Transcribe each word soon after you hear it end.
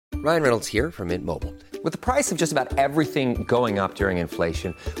Ryan Reynolds here from Mint Mobile. With the price of just about everything going up during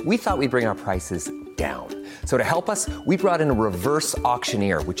inflation, we thought we'd bring our prices down. So to help us, we brought in a reverse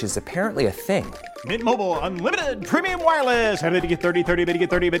auctioneer, which is apparently a thing. Mint Mobile Unlimited Premium Wireless. How to get 30, 30, bit to get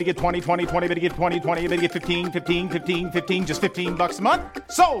 30, bit to get 20, 20, 20, bit to get 20, 20, bit to get 15, 15, 15, 15, just $15 a month?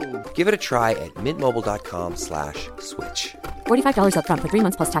 Sold! Give it a try at mintmobile.com/switch. $45 up front for 3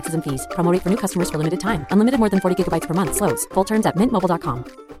 months plus taxes and fees. Promo rate for new customers for limited time. Unlimited more than 40 gigabytes per month. Slows full terms at mintmobile.com.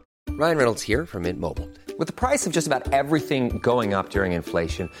 Ryan Reynolds here from Mint Mobile. With the price of just about everything going up during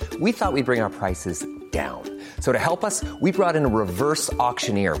inflation, we thought we'd bring our prices down. So to help us, we brought in a reverse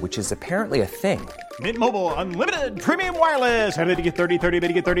auctioneer, which is apparently a thing. Mint Mobile Unlimited Premium Wireless. How to get 30, 30, bit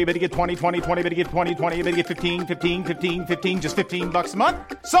to get 30, bit to get 20, 20, 20, bit to get 20, 20, bit to get 15, 15, 15, 15, just $15 a month?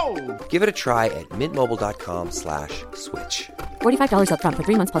 Sold! Give it a try at mintmobile.com/switch. $45 up front for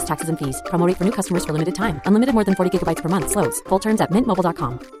 3 months plus taxes and fees. Promo rate for new customers for limited time. Unlimited more than 40 gigabytes per month. Slows full terms at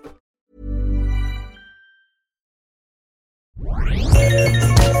mintmobile.com.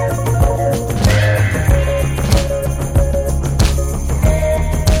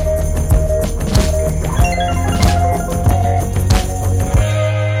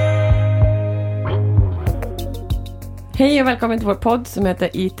 Hej och välkommen till vår podd som heter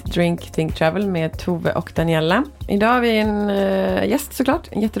Eat, Drink, Think, Travel med Tove och Daniela. Idag har vi en gäst såklart,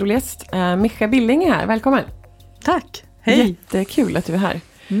 en jätterolig gäst. Mischa Billing är här, välkommen. Tack, hej. Jättekul att du är här.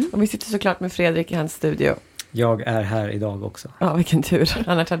 Och vi sitter såklart med Fredrik i hans studio. Jag är här idag också. Ja, vilken tur.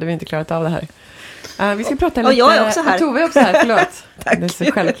 Annars hade vi inte klarat av det här. Vi ska prata lite... Och jag är också här. Tove är också här, förlåt. Det är så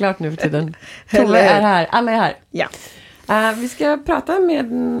självklart nu för tiden. Tove är här, alla är här. Ja. Vi ska prata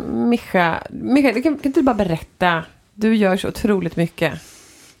med Mischa. Mischa, kan inte du bara berätta? Du gör så otroligt mycket.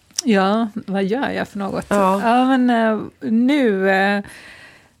 Ja, vad gör jag för något? Ja, men nu...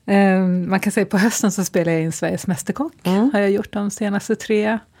 man kan säga på hösten så spelar jag in Sveriges mästerkock. Har jag gjort de senaste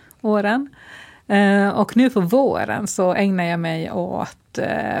 3 åren. Och nu på våren så ägnar jag mig åt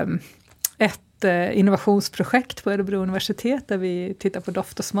ett innovationsprojekt på Örebro universitet där vi tittar på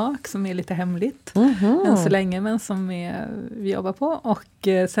doft och smak som är lite hemligt än så länge, men som vi jobbar på. Och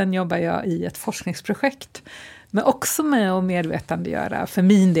sen jobbar jag i ett forskningsprojekt, men också med att medvetandegöra. För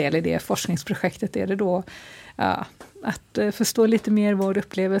min del i det forskningsprojektet är det då att förstå lite mer vår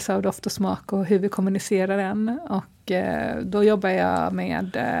upplevelse av doft och smak och hur vi kommunicerar den. Och då jobbar jag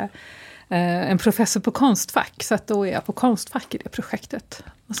med en professor på Konstfack, så att då är jag på Konstfack i det projektet.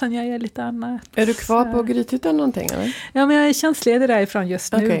 Och sen gör jag lite annat. Är du kvar på Grythyttan någonting eller? Ja, men jag är tjänstledig därifrån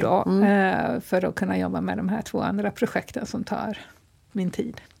just nu då. För att kunna jobba med de här 2 andra projekten som tar min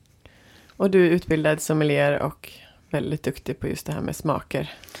tid. Och du är utbildad sommelier och väldigt duktig på just det här med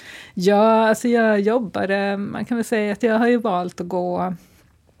smaker. Ja, alltså jag jobbade, man kan väl säga att jag har ju valt att gå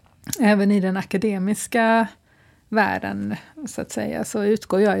även i den akademiska världen så att säga, så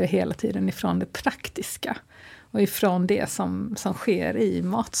utgår jag ju hela tiden ifrån det praktiska och ifrån det som sker i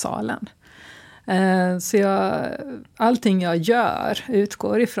matsalen. Så allting jag gör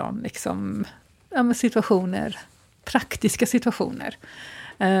utgår ifrån liksom, situationer, praktiska situationer.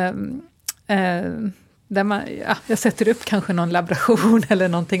 Där jag sätter upp kanske någon laboration eller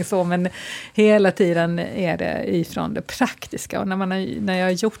någonting så, men hela tiden är det ifrån det praktiska. Och när jag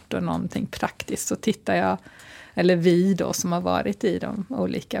har gjort någonting praktiskt så tittar jag, eller vi då som har varit i de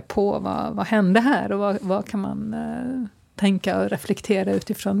olika, på vad hände här och vad kan man tänka och reflektera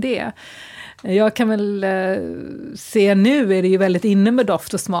utifrån det. Jag kan väl se nu är det ju väldigt inne med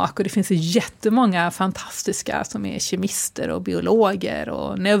doft och smak, och det finns ju jättemånga fantastiska som är kemister och biologer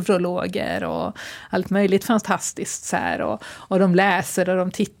och neurologer och allt möjligt fantastiskt så här, och de läser och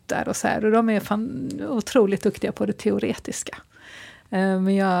de tittar och så här, och de är otroligt duktiga på det teoretiska. Men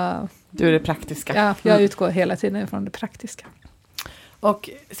du är det praktiska. Ja, jag utgår hela tiden från det praktiska. Och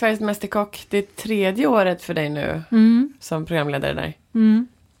Sveriges mästerkock, det är 3:e året för dig nu som programledare där.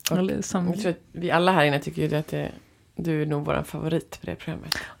 Jag tror att vi alla här inne tycker ju att du är nog vår favorit för det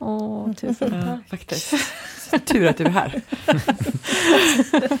programmet. Tusen tack. Faktiskt. Tur att du är här.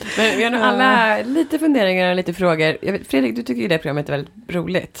 Men vi har nog alla lite funderingar och lite frågor. Fredrik, du tycker ju det programmet är väldigt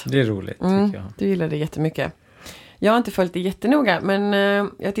roligt. Det är roligt, tycker jag. Du gillar det jättemycket. Jag har inte följt det jättenoga, men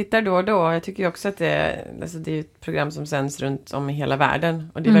jag tittar då och då. Jag tycker också att det är ett program som sänds runt om i hela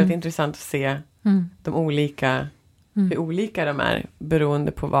världen. Och det är väldigt intressant att se de olika, hur olika de är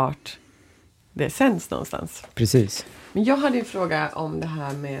beroende på vart det sänds någonstans. Precis. Men jag hade en fråga om det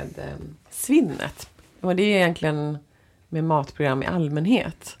här med svinnet. Och det är egentligen med matprogram i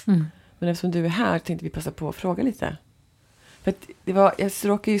allmänhet. Men eftersom du är här tänkte vi passa på att fråga lite. För att jag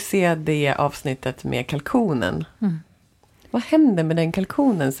råkar ju se det avsnittet med kalkonen. Vad händer med den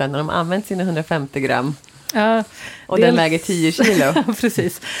kalkonen sen när de använt sina 150 gram? Ja, och den väger 10 kilo.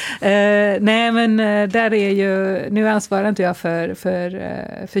 Precis. Nej, men där är ju, nu ansvarar inte jag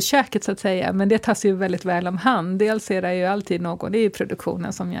för köket så att säga, men det tas ju väldigt väl om hand. Dels är det ju alltid någon i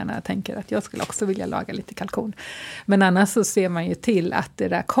produktionen som gärna tänker att jag skulle också vilja laga lite kalkon. Men annars så ser man ju till att det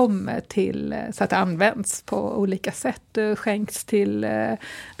där kommer till, så att det används på olika sätt. Skänks till, det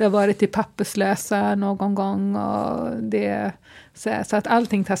har varit i papperslösa någon gång och det... Så att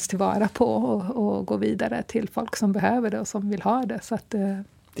allting tas tillvara på och går vidare till folk som behöver det och som vill ha det. Så att, det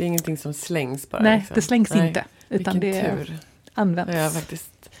är ingenting som slängs bara? Nej, liksom. Det slängs inte. Utan det tur. Används. Jag har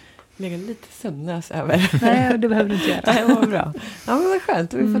faktiskt legat lite sömnas över. Nej, det behöver du inte göra. Nej, vad bra. Ja, men vad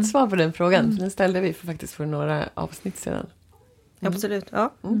skönt. Vi har fått svar på den frågan. Den ställde vi faktiskt för några avsnitt sedan. Absolut,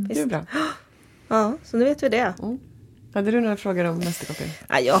 ja. Det är bra. Ja, så nu vet vi det. Hade du några frågor om mästerkocken?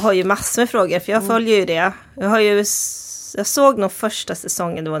 Ja, jag har ju massor med frågor, för jag följer ju det. Jag såg nog första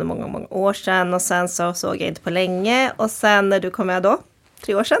säsongen, det var många, många år sedan. Och sen så såg jag inte på länge. Och sen när du kom med då,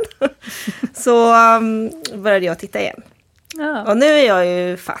 3 år sedan, så började jag titta igen. Ja. Och nu är jag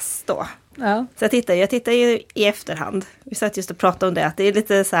ju fast då. Ja. Så jag tittar ju i efterhand. Vi satt just och pratade om det, att det är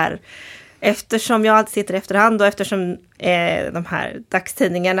lite så här... Eftersom jag alltid sitter i efterhand och eftersom de här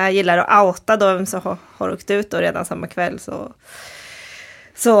dagstidningarna gillar att outa de som har åkt ut och redan samma kväll,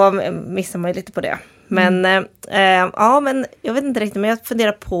 så missar man ju lite på det. Men men jag vet inte riktigt, men jag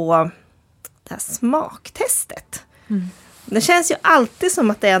funderar på det här smaktestet. Det känns ju alltid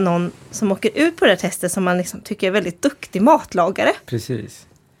som att det är någon som åker ut på det här testet som man liksom tycker är väldigt duktig matlagare. Precis.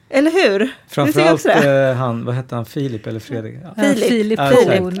 Eller hur? Framförallt han, vad hette han, Filip eller Fredrik? Ja. Filip.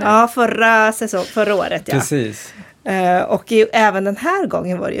 Ja, förra året, ja. Precis. Och även den här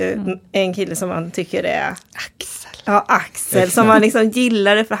gången var det ju en kille som man tycker är Axel. Ja, Axel. Exakt. Som man liksom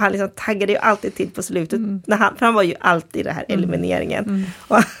gillade, för han liksom taggade ju alltid till på slutet. För han var ju alltid det här elimineringen.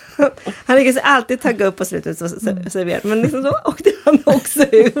 Och han lyckades alltid tagga upp på slutet och servera. Men liksom då åkte han också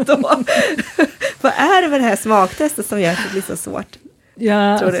ut då. Vad är det med det här smaktestet som gör att det blir så svårt?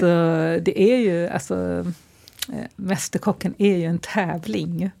 Ja, alltså det är ju, mästerkocken är ju en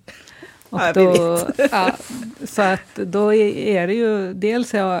tävling. Och så att då är det ju,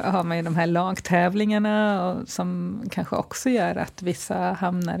 dels har man ju de här lagtävlingarna och som kanske också gör att vissa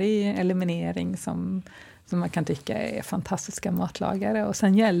hamnar i eliminering som man kan tycka är fantastiska matlagare. Och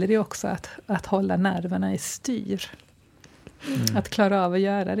sen gäller det ju också att hålla nerverna i styr. Att klara av att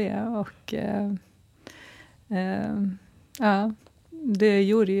göra det. Och det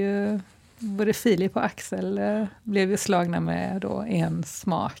gjorde ju både Filip och Axel blev ju slagna med då en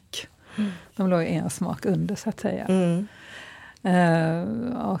smak. De låg en smak under, så att säga.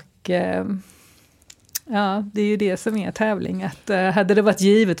 Det är ju det som är tävling. Att hade det varit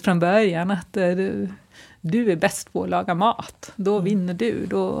givet från början att du är bäst på att laga mat, då vinner du.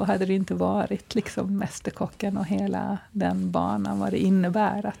 Då hade det inte varit liksom mästerkocken och hela den banan, vad det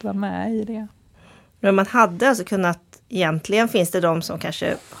innebär att vara med i det. Men man hade alltså kunnat, egentligen finns det de som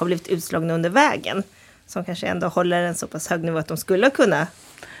kanske har blivit utslagna under vägen, som kanske ändå håller en så pass hög nivå att de skulle kunna.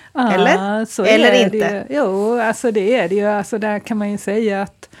 Eller? Så eller är inte? Det. Jo, alltså det är det ju. Alltså där kan man ju säga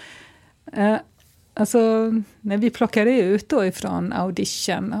att när vi plockade ut då ifrån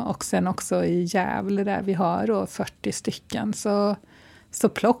audition och sen också i Gävle där vi har då 40 stycken, så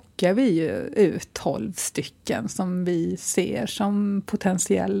plockar vi ju ut 12 stycken som vi ser som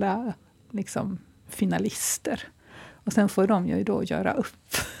potentiella liksom finalister. Och sen får de ju då göra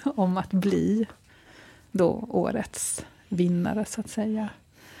upp om att bli då årets vinnare, så att säga.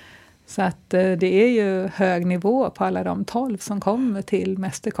 Så att det är ju hög nivå på alla de 12 som kommer till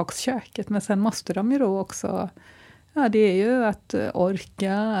mästerkocksköket. Men sen måste de ju då också, det är ju att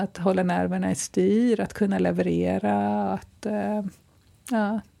orka, att hålla nerverna i styr, att kunna leverera. Det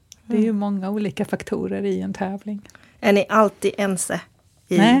är ju många olika faktorer i en tävling. Är ni alltid ense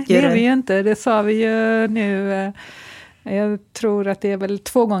i Nej, juryn? det är vi ju inte. Det sa vi ju nu. Jag tror att det är väl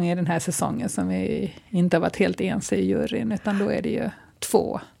 2 gånger i den här säsongen som vi inte har varit helt ense i juryn. Utan då är det ju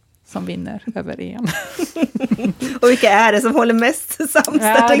 2 som vinner över 1. Och vilka är det som håller mest sams?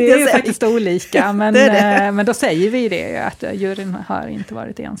 Ja, det är ju faktiskt olika. Men, men då säger vi det, att juryn har inte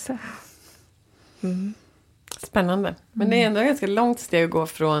varit ense. Spännande. Men det är ändå ett ganska långt steg att gå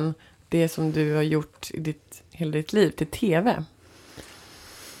från det som du har gjort i hela ditt liv till tv.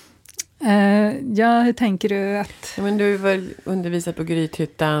 Hur tänker du att... Ja, men du var undervisad på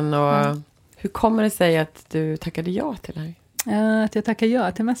Grythyttan och hur kommer det sig att du tackade ja till det här? Att jag tackade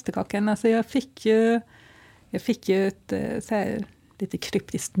ja till mästerkocken. Alltså jag fick ju ett så här, lite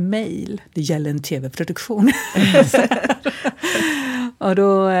kryptiskt mejl. Det gäller en tv-produktion.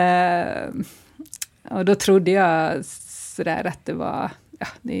 och då trodde jag sådär att det var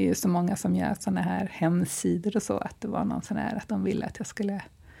det är ju så många som gör såna här hemsidor och så, att det var någon sån här att de ville att jag skulle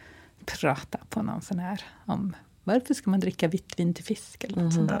prata på någon sån här om varför ska man dricka vitt vin till fisk eller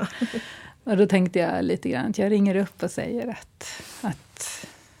något sånt där. Och då tänkte jag lite grann att jag ringer upp och säger att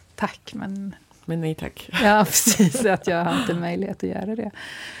tack, men nej tack. Ja, precis, att jag har inte möjlighet att göra det.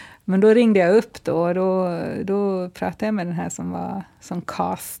 Men då ringde jag upp då, och då pratade jag med den här som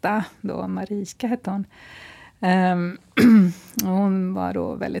casta, då Marika hette hon. Och hon var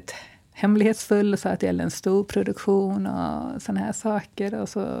då väldigt hemlighetsfull och sa att det gällde en stor produktion och såna här saker. Och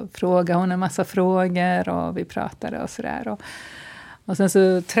så frågade hon en massa frågor och vi pratade och sådär. Och sen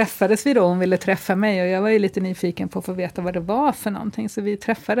så träffades vi då, hon ville träffa mig och jag var ju lite nyfiken på att få veta vad det var för någonting. Så vi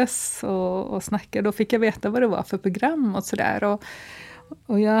träffades och snackade, då fick jag veta vad det var för program och sådär.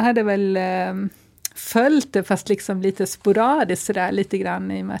 Och jag hade väl följt det, fast liksom lite sporadiskt sådär, lite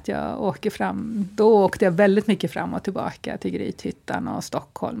grann i och med att jag åker fram. Då åkte jag väldigt mycket fram och tillbaka till Grythyttan och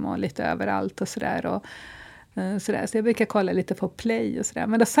Stockholm och lite överallt och sådär. Så jag brukar kolla lite på Play och sådär.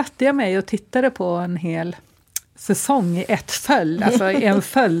 Men då satte jag mig och tittade på en hel säsong i ett följd, alltså i en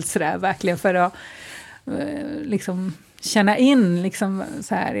följd sådär, verkligen för att liksom känna in liksom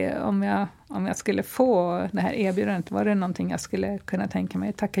så här, om jag skulle få det här erbjudandet, var det någonting jag skulle kunna tänka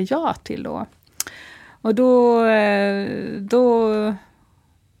mig tacka ja till då. Och då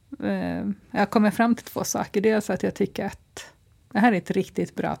jag kommer fram till 2 saker. Dels att jag tycker att det här är ett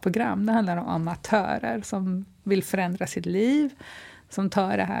riktigt bra program. Det handlar om amatörer som vill förändra sitt liv, som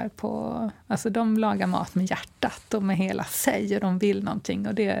tar det här på, alltså de lagar mat med hjärtat och med hela sig och de vill någonting,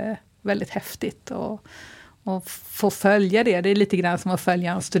 och det är väldigt häftigt och få följa det. Det är lite grann som att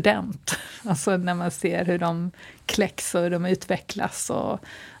följa en student. Alltså när man ser hur de kläcks och hur de utvecklas och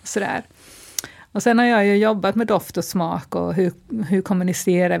sådär. Och sen har jag ju jobbat med doft och smak och hur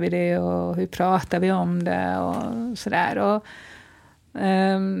kommunicerar vi det och hur pratar vi om det och sådär. Och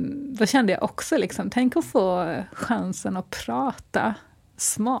då kände jag också liksom, tänk att få chansen att prata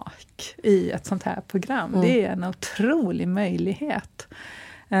smak i ett sånt här program. Det är en otrolig möjlighet.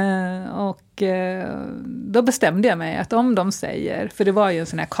 Och då bestämde jag mig att om de säger, för det var ju en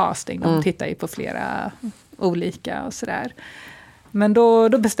sån här casting, de tittar ju på flera olika och sådär. Men då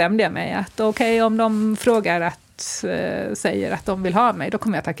bestämde jag mig att okej, om de frågar säger att de vill ha mig, då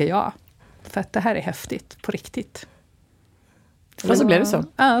kommer jag tacka ja. För att det här är häftigt, på riktigt. Och så blev det så.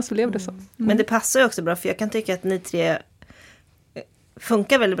 Ja, så blev det så. Men det passar ju också bra, för jag kan tycka att ni 3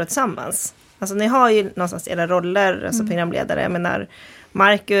 funkar väldigt bra tillsammans. Alltså ni har ju någonstans era roller, alltså programledare. Jag menar,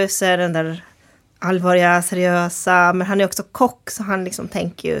 Marcus är den där allvarliga, seriösa, men han är också kock, så han liksom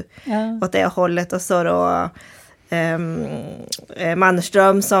tänker ju åt det hållet. Och så då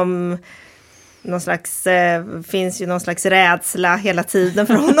Mannerström som någon slags, finns ju någon slags rädsla hela tiden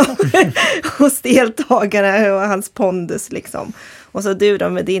för honom hos deltagarna och hans pondus liksom. Och så du då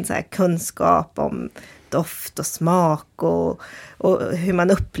med din så här kunskap om doft och smak och hur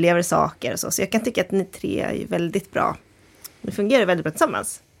man upplever saker och så. Så jag kan tycka att ni 3 är ju väldigt bra. Det fungerar väldigt bra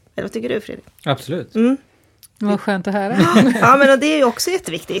tillsammans. Eller vad tycker du, Fredrik? Absolut. Vad skönt att höra. Ja, men det är ju också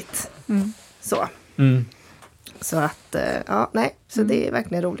jätteviktigt. Så. Så att, så det är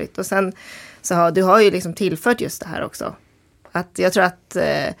verkligen roligt. Och sen så du har ju liksom tillfört just det här också. Att jag tror att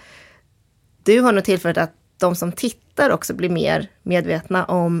du har nog tillfört att de som tittar också blir mer medvetna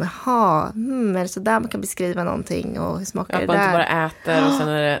om, är det så där man kan beskriva någonting och hur smakar det där? Att man inte bara äter och sen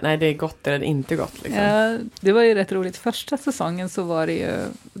är det, nej det är gott eller inte gott liksom. Ja, det var ju rätt roligt. Första säsongen så var det ju,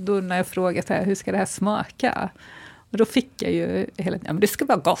 då när jag frågade så här, hur ska det här smaka? Och då fick jag ju hela tiden, men det ska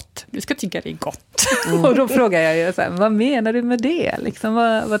vara gott. Du ska tycka det är gott. Och då frågade jag ju så här, vad menar du med det? Liksom,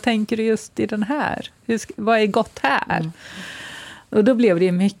 vad tänker du just i den här? Vad är gott här? Och då blev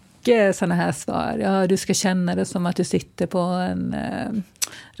det mycket sådana här svar. Ja, du ska känna det som att du sitter på en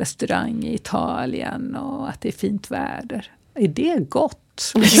restaurang i Italien och att det är fint väder. Är det gott?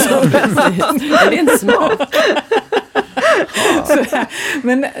 Ja, precis. Är det en smak?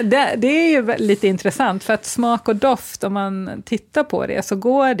 Men det är ju lite intressant, för att smak och doft, om man tittar på det, så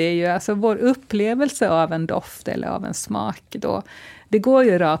går det ju, alltså vår upplevelse av en doft eller av en smak då, det går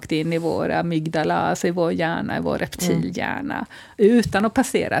ju rakt in i vår amygdala, alltså i vår hjärna, i vår reptilhjärna, utan att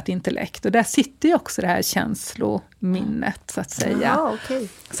passera ett intellekt. Och där sitter ju också det här känslominnet, så att säga. Ja, okay.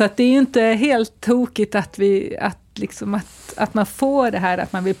 Så att det är ju inte helt tokigt att man får det här,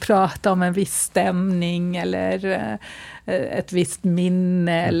 att man vill prata om en viss stämning eller ett visst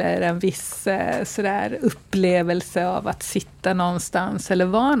minne eller en viss sådär upplevelse av att sitta någonstans eller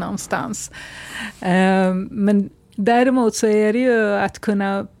vara någonstans. Men däremot så är det ju att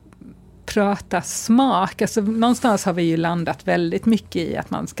kunna prata smak. Alltså, någonstans har vi ju landat väldigt mycket i att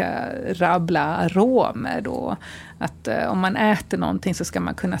man ska rabbla aromer då. Att om man äter någonting så ska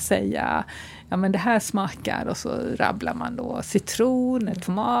man kunna säga, ja men det här smakar, och så rabblar man då citron,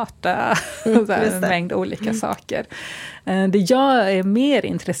 tomater, en mängd olika saker. Det jag är mer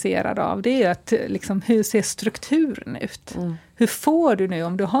intresserad av, det är att liksom, hur ser strukturen ut? Hur får du nu,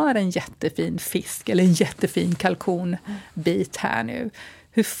 om du har en jättefin fisk eller en jättefin kalkonbit här nu,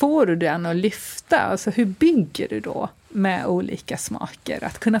 hur får du den att lyfta? Alltså hur bygger du då med olika smaker?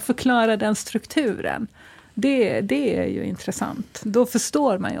 Att kunna förklara den strukturen. Det är ju intressant. Då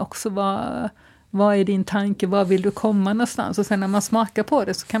förstår man ju också vad är din tanke, vad vill du komma någonstans. Och sen när man smakar på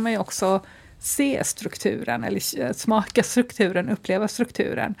det så kan man ju också se strukturen, eller smaka strukturen, uppleva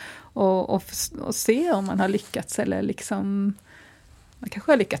strukturen. Och se om man har lyckats, eller liksom, man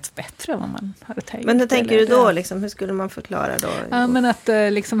kanske har lyckats bättre än vad man hade tänkt. Men hur tänker du då? Liksom, hur skulle man förklara då? Ja, men att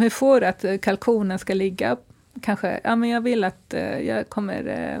liksom, hur får du att kalkonen ska ligga? Kanske, ja men jag vill att jag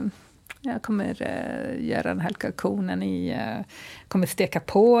kommer göra den här kalkonen kommer steka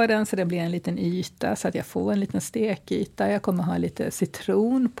på den så det blir en liten yta så att jag får en liten stekyta. Jag kommer ha lite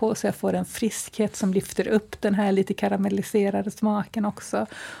citron på så jag får en friskhet som lyfter upp den här lite karamelliserade smaken också.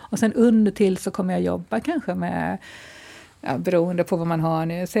 Och sen under till så kommer jag jobba kanske med, beroende på vad man har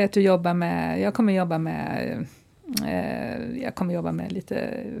nu. Säg att du jobbar med, jag kommer jobba med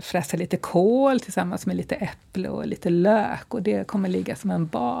lite, fräsa lite kål tillsammans med lite äpple och lite lök. Och det kommer ligga som en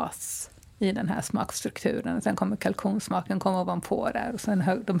bas i den här smakstrukturen. Sen kommer kalkonsmaken komma ovanpå där. Och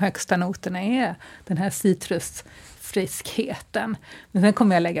sen de högsta noterna är den här citrusfriskheten. Men sen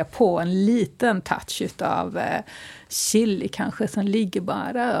kommer jag lägga på en liten touch av chili kanske som ligger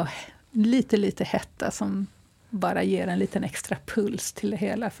bara lite hetta som bara ger en liten extra puls till det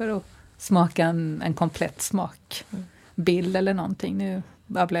hela för att smaka en komplett smakbild eller någonting. Nu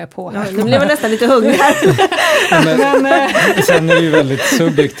babblar jag på här. Ja, nu blev jag nästan lite hungrig här. Sen är det ju väldigt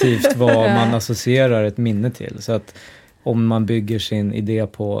subjektivt vad man associerar ett minne till. Så att om man bygger sin idé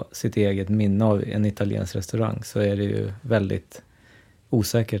på sitt eget minne av en italiensk restaurang så är det ju väldigt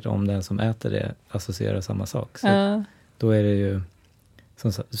osäkert om den som äter det associerar samma sak. Så då är det ju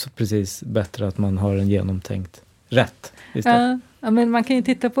så precis bättre att man har en genomtänkt rätt istället. Ja, men man kan ju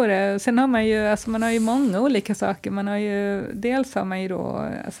titta på det. Sen har man ju, alltså man har ju många olika saker. Man har ju, dels har man ju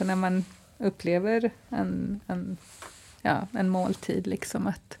då, alltså när man upplever en måltid liksom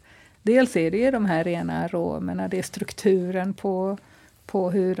att dels är det ju de här rena aromerna, det är strukturen på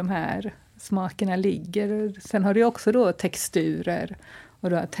hur de här smakerna ligger. Sen har du också då texturer och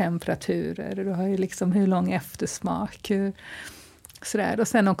du har temperaturer och du har ju liksom hur lång eftersmak, sådär. Och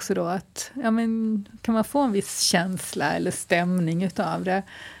sen också då att kan man få en viss känsla eller stämning utav det.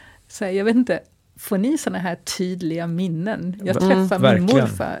 Så jag vet inte, får ni såna här tydliga minnen? Jag träffar min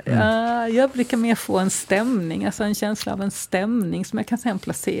morfar. Jag brukar mer få en stämning, alltså en känsla av en stämning som jag kan sen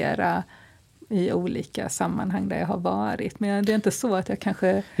placera i olika sammanhang där jag har varit. Men det är inte så att jag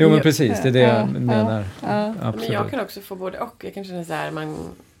kanske... Jo men precis, det är det jag menar. Men jag kan också få både och. Jag kan känna så här,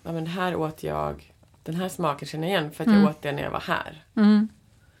 men här åt jag... Den här smaken känner jag igen för att jag åt det när jag var här.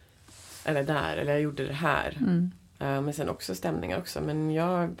 Eller där, eller jag gjorde det här. Men sen också stämningar också. Men jag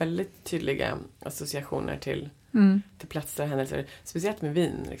har väldigt tydliga associationer till platser och händelser. Speciellt med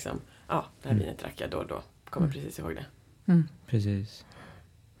vin. Liksom. Ja, det här vinet drack jag då och då. Kommer precis ihåg det. Precis.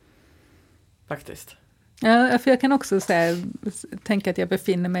 Faktiskt. Ja, för jag kan också tänka att jag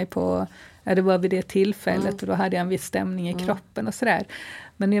befinner mig på... det var vid det tillfället och då hade jag en viss stämning i kroppen och sådär.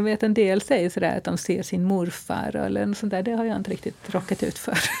 Men jag vet en del säger sådär att de ser sin morfar eller något sånt där. Det har jag inte riktigt råkat ut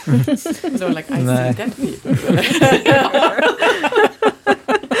för. So like I see dead people.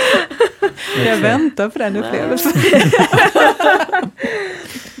 Jag väntar på den upplevelsen.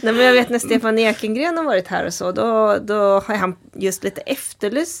 Nej, men jag vet när Stefan Ekengren har varit här och så. Då har han just lite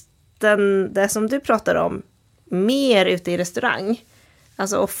efterlyst det som du pratar om mer ute i restaurang.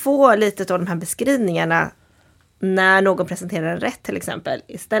 Alltså att få lite av de här beskrivningarna när någon presenterar en rätt till exempel.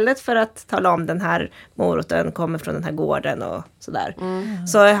 Istället för att tala om den här moroten kommer från den här gården och sådär.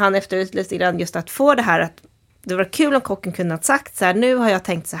 Så har han efterlyst lite grann just att få det här att det var kul om kocken kunde ha sagt så här, nu har jag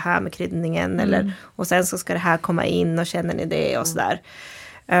tänkt så här med kryddningen eller, och sen så ska det här komma in och känner ni det och sådär.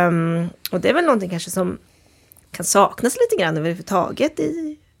 Och det är väl någonting kanske som kan saknas lite grann överhuvudtaget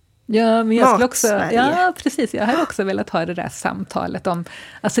i men jag skulle också, precis, jag har också velat ha det där samtalet om,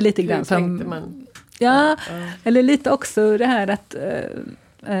 alltså lite grann som, eller lite också det här att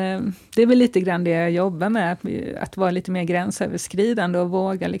det är väl lite grann det jag jobbar med, att vara lite mer gränsöverskridande och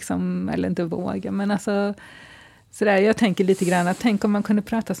våga liksom, eller inte våga, men alltså sådär, jag tänker lite grann att tänk om man kunde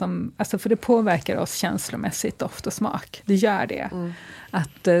prata som, alltså för det påverkar oss känslomässigt, doft och smak, det gör det.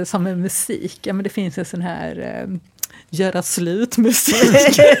 Att som med musik, men det finns en sån här göra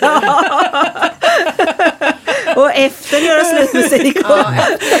slutmusik. Och efter göra slutmusik.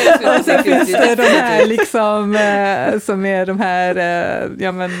 Och så finns det de här liksom, som är de här,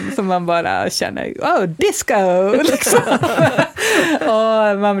 ja men som man bara känner, disco liksom.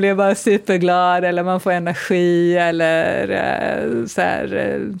 Och man blir bara superglad, eller man får energi, eller så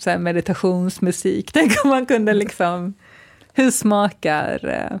här meditationsmusik. Tänk om man kunde liksom, hur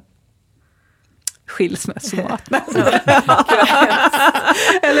smakar skilsmässomat?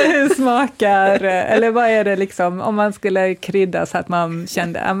 Eller hur smakar, eller vad är det liksom, om man skulle krydda så att man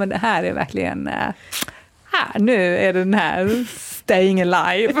kände, men det här är verkligen, nu är den här staying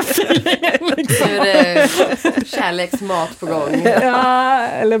alive. Liksom. Nu är det kärleksmat på gång. Ja,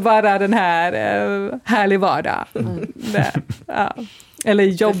 eller bara den här härlig vardag. Ja. Eller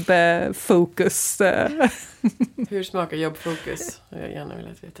jobbfokus. Hur smakar jobbfokus? Jag gärna vill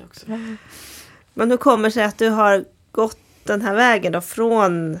veta också. Men hur kommer det sig att du har gått den här vägen då,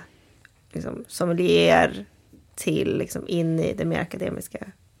 från liksom, sommelier till liksom, in i det mer akademiska?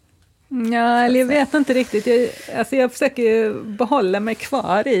 Ja, eller jag vet inte riktigt. Jag försöker behålla mig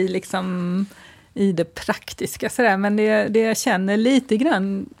kvar i, liksom, i det praktiska. Sådär. Men det jag känner lite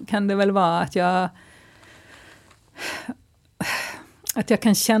grann kan det väl vara att jag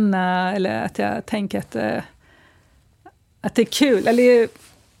kan känna, eller att jag tänker att det är kul. Eller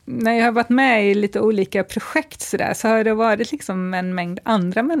när jag har varit med i lite olika projekt så har det varit liksom en mängd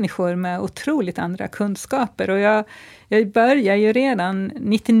andra människor med otroligt andra kunskaper. Och jag började ju redan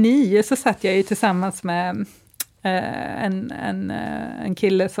 99, så satt jag ju tillsammans med en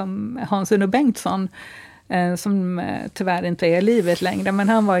kille som Hans-Uno Bengtsson, som tyvärr inte är i livet längre, men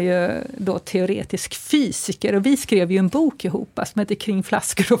han var ju då teoretisk fysiker, och vi skrev ju en bok ihop som heter Kring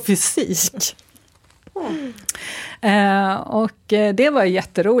flaskor och fysik. Och det var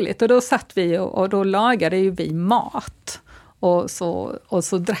jätteroligt, och då satt vi och då lagade ju vi mat, och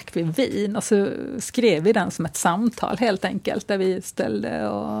så drack vi vin, och så skrev vi den som ett samtal helt enkelt, där vi ställde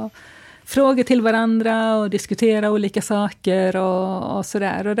frågor till varandra och diskuterade olika saker och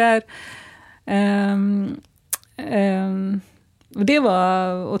sådär, och där och det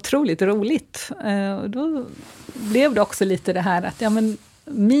var otroligt roligt. Och då blev det också lite det här att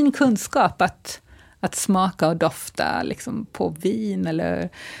min kunskap att smaka och dofta liksom på vin, eller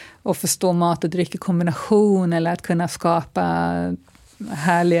att förstå mat och dryck i kombination, eller att kunna skapa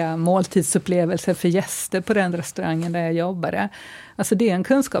härliga måltidsupplevelser för gäster på den restaurangen där jag jobbade. Alltså det är en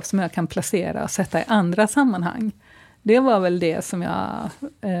kunskap som jag kan placera och sätta i andra sammanhang. Det var väl det som jag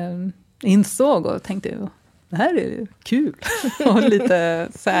insåg och tänkte, det här är kul. Och lite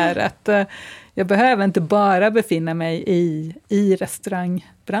så här att jag behöver inte bara befinna mig i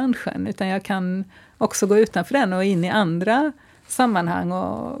restaurangbranschen, utan jag kan också gå utanför den och in i andra sammanhang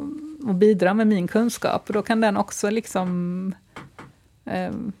och bidra med min kunskap. Och då kan den också liksom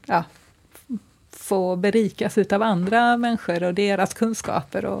få berikas av andra människor och deras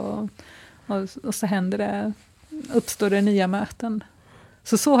kunskaper, och så uppstår det nya möten.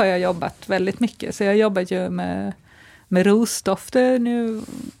 Så har jag jobbat väldigt mycket. Så jag jobbar ju med rosdofter nu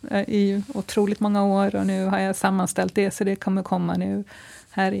i otroligt många år, och nu har jag sammanställt det, så det kommer komma nu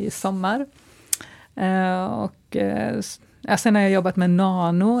här i sommar. Sen har jag jobbat med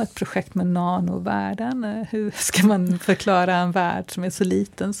ett projekt med nanovärlden. Hur ska man förklara en värld som är så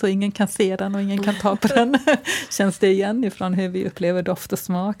liten så ingen kan se den och ingen kan ta på den? Känns det igen ifrån hur vi upplever doft och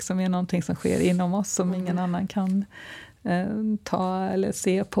smak, som är någonting som sker inom oss som ingen annan kan ta eller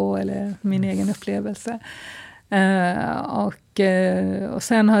se på, eller min egen upplevelse. Och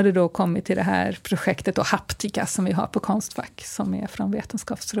sen har det då kommit till det här projektet och Haptika som vi har på Konstfack, som är från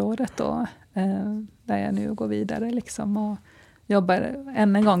Vetenskapsrådet, och där jag nu går vidare liksom, och jobbar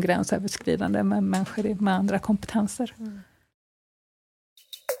än en gång gränsöverskridande med människor med andra kompetenser.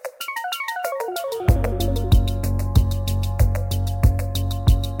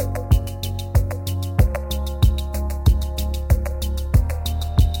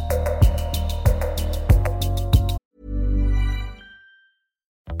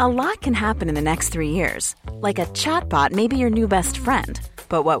 A lot can happen in the next 3 years. Like a chatbot may be your new best friend.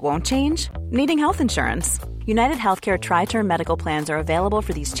 But what won't change? Needing health insurance. United Healthcare Tri-Term Medical Plans are available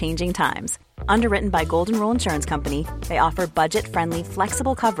for these changing times. Underwritten by Golden Rule Insurance Company, they offer budget-friendly,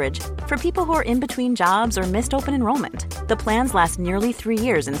 flexible coverage for people who are in between jobs or missed open enrollment. The plans last nearly 3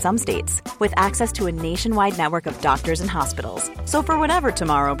 years in some states, with access to a nationwide network of doctors and hospitals. So for whatever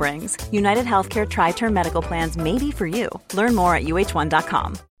tomorrow brings, United Healthcare Tri-Term Medical Plans may be for you. Learn more at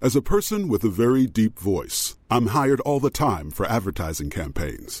uh1.com. As a person with a very deep voice, I'm hired all the time for advertising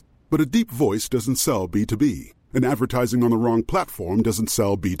campaigns. But a deep voice doesn't sell B2B, and advertising on the wrong platform doesn't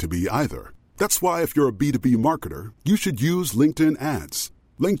sell B2B either. That's why if you're a B2B marketer, you should use LinkedIn ads.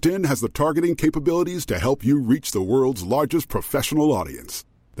 LinkedIn has the targeting capabilities to help you reach the world's largest professional audience.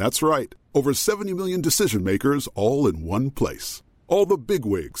 That's right. Over 70 million decision makers all in one place. All the big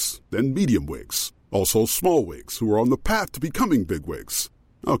wigs, then medium wigs. Also small wigs who are on the path to becoming big wigs.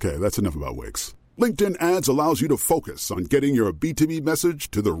 Okay, that's enough about wigs. LinkedIn ads allows you to focus on getting your B2B message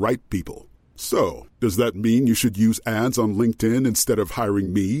to the right people. So, does that mean you should use ads on LinkedIn instead of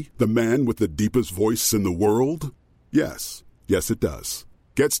hiring me, the man with the deepest voice in the world? Yes. Yes, it does.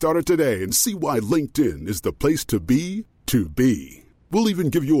 Get started today and see why LinkedIn is the place to be to be. We'll even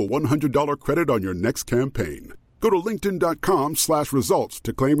give you a $100 credit on your next campaign. Go to linkedin.com/results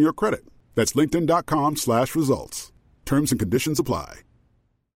to claim your credit. That's linkedin.com/results. Terms and conditions apply.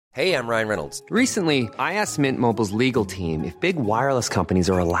 Hey, I'm Ryan Reynolds. Recently, I asked Mint Mobile's legal team if big wireless companies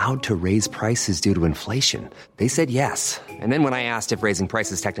are allowed to raise prices due to inflation. They said yes. And then when I asked if raising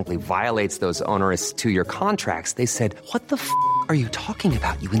prices technically violates those onerous 2-year contracts, they said, "What the f*** are you talking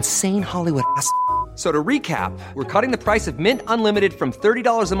about, you insane Hollywood ass?" So to recap, we're cutting the price of Mint Unlimited from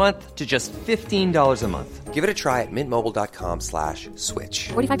 $30 a month to just $15 a month. Give it a try at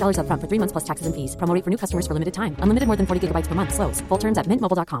mintmobile.com/switch. $45 up front for 3 months plus taxes and fees. Promo rate for new customers for limited time. Unlimited more than 40 gigabytes per month. Slows full terms at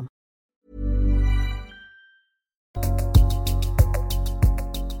mintmobile.com.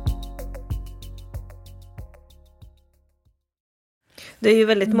 Du är ju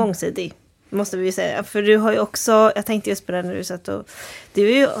väldigt mångsidig, måste vi säga. För du har ju också, jag tänkte just på det när du satt och... Du har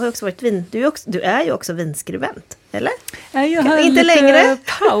ju också varit du är ju också vinskribent, eller? Jag har inte längre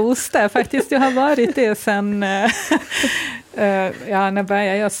paus där faktiskt. Jag har varit det sen... när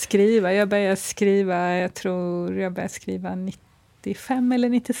började jag skriva? Jag började skriva 95 eller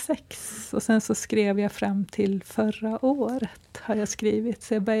 96. Och sen så skrev jag fram till förra året har jag skrivit.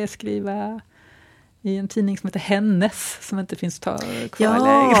 Så jag började skriva i en tidning som heter Hennes, som inte finns kvar längre.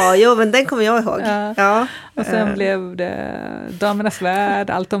 Ja, men den kommer jag ihåg. Ja. Och sen blev det Damernas Värld,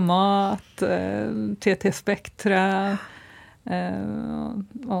 Allt om mat, TT Spektra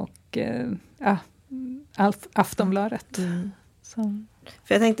och Aftonbladet. Så.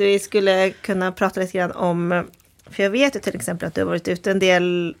 För jag tänkte vi skulle kunna prata lite grann om, för jag vet ju till exempel att du har varit ute en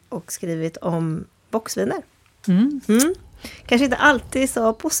del och skrivit om boxviner. Kanske inte alltid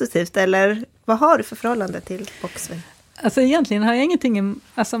så positivt, eller vad har du för förhållande till boxvin? Alltså egentligen har jag ingenting,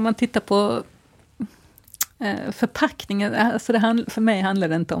 alltså om man tittar på förpackningen, alltså för mig handlar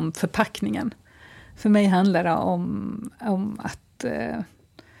det inte om förpackningen. För mig handlar det om att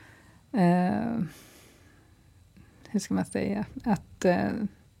hur ska man säga, att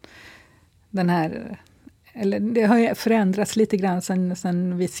den här, eller det har ju förändrats lite grann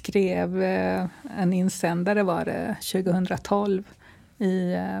sen vi skrev en insändare var det 2012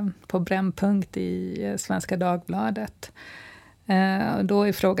 på Brännpunkt i Svenska Dagbladet. Då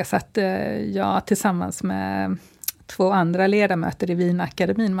ifrågasatte jag tillsammans med 2 andra ledamöter i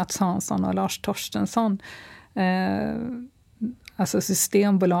Vinakademin, Mats Hansson och Lars Torstensson, alltså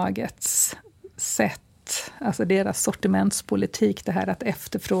Systembolagets sätt, alltså deras sortimentspolitik, det här att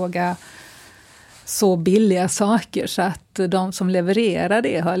efterfråga så billiga saker så att de som levererar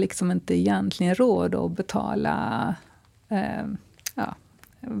det har liksom inte egentligen råd att betala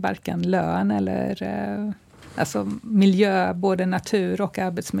varken lön eller alltså miljö, både natur och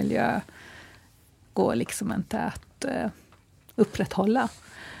arbetsmiljö går liksom inte att upprätthålla.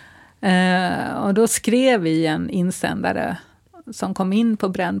 Och då skrev vi en insändare som kom in på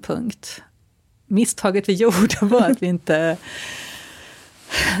Brännpunkt. Misstaget vi gjorde var att vi inte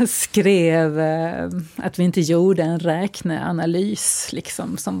skrev, att vi inte gjorde en räkneanalys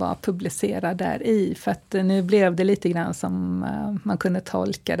liksom, som var publicerad där i. För att nu blev det lite grann som man kunde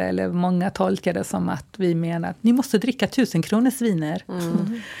tolka det, eller många tolkade som att vi menar att ni måste dricka 1000 kronors viner.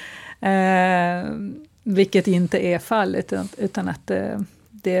 Vilket inte är fallet, utan att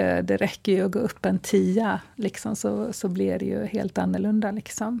det räcker ju att gå upp en 10 liksom, så blir det ju helt annorlunda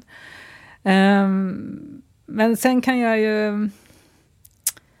liksom. Men sen kan jag ju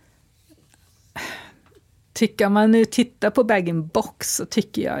tycka, om man nu tittar på bag-in-box, så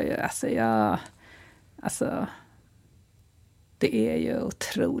tycker jag ju alltså det är ju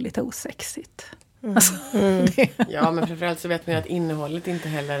otroligt osexigt. Ja, men framförallt så vet man ju att innehållet inte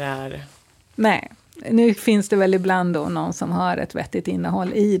heller är... Nej, nu finns det väl ibland då någon som har ett vettigt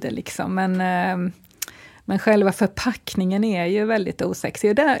innehåll i det liksom, men själva förpackningen är ju väldigt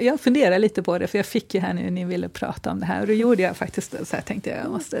osexig. Och jag funderar lite på det, för jag fick ju här nu, ni ville prata om det här. Och då gjorde jag faktiskt så här, tänkte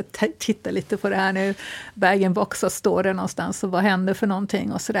jag måste titta lite på det här nu. Bag-in-box, så står det någonstans och vad händer för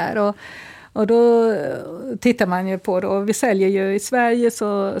någonting och sådär. Och då tittar man ju på då, vi säljer ju i Sverige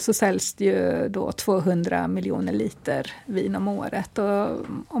så säljs det ju då 200 miljoner liter vin om året. Och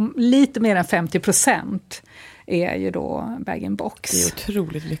lite mer än 50% är ju då bag-in-box. Det är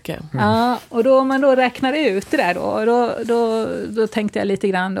otroligt mycket. Ja, och då om man då räknar ut det där då tänkte jag lite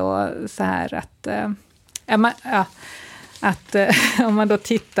grann då så här att om man då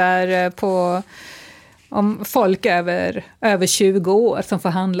tittar på om folk över 20 år som får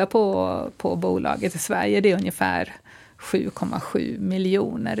handla på bolaget i Sverige, det är ungefär 7,7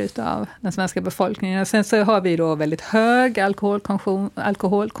 miljoner utav den svenska befolkningen. Och sen så har vi då väldigt hög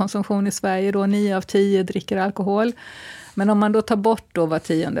alkoholkonsumtion i Sverige. Då 9 av 10 dricker alkohol. Men om man då tar bort då var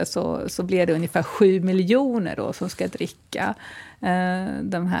tionde så blir det ungefär 7 miljoner då som ska dricka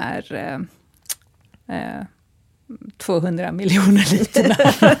de här 200 miljoner literna.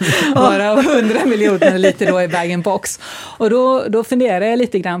 Varav 100 miljoner liter då i bag-in-box. Och då funderar jag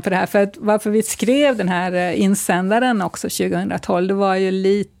lite grann på det här. För att varför vi skrev den här insändaren också 2012,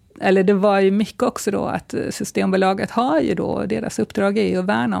 det var ju mycket också då att Systembolaget har ju då, deras uppdrag är ju att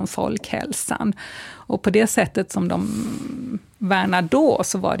värna om folkhälsan. Och på det sättet som de värnar då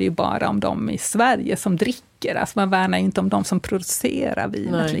så var det ju bara om de i Sverige som dricker. Alltså man värnar ju inte om de som producerar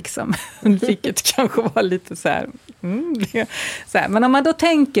vinet liksom. Vilket kanske var lite så här. Men om man då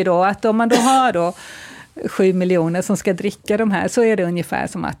tänker då att om man då har då 7 miljoner som ska dricka de här, så är det ungefär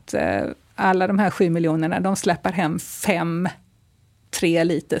som att alla de här 7 miljonerna, de släpper hem 5 3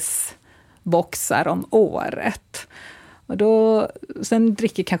 liters boxar om året. Och sen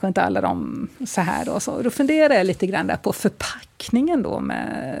dricker kanske inte alla dem så här då. Så då funderar jag lite grann där på förpackningen då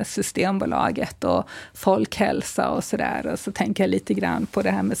med Systembolaget och folkhälsa och sådär. Och så tänker jag lite grann på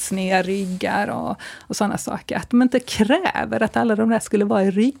det här med snedryggar och sådana saker. Att de inte kräver att alla de där skulle vara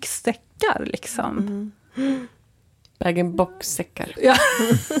i ryggsäckar liksom. Bag-in-box-säckar. Ja.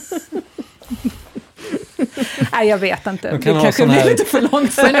 Nej, jag vet inte. Det kanske blir lite för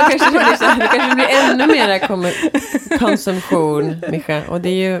långsamt. Men det kanske blir ännu mer konsumtion, Mischa. Och det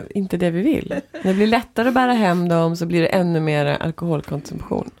är ju inte det vi vill. När det blir lättare att bära hem dem så blir det ännu mer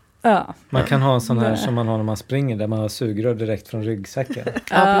alkoholkonsumtion. Ja. Man kan ha en sån här som man har när man springer, där man har sugrör direkt från ryggsäcken.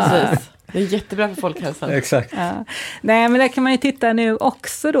 Ja, precis. Det är jättebra för folkhälsan. Exakt. Ja. Nej, men där kan man ju titta nu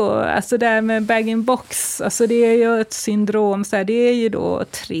också då. Alltså där med bag-in-box. Alltså det är ju ett syndrom. Så här, det är ju då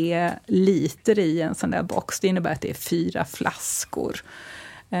 3 liter i en sån där box. Det innebär att det är 4 flaskor.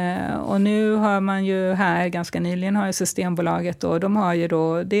 Och nu har man ju här ganska nyligen har ju Systembolaget då. De har ju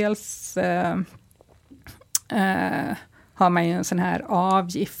då dels har man ju en sån här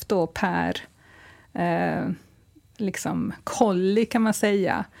avgift då per liksom kolli kan man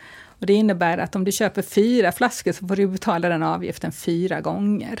säga. Och det innebär att om du köper 4 flaskor så får du betala den avgiften 4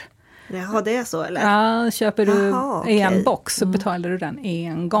 gånger. Jaha, det är så eller? Ja, köper du en box så betalar du den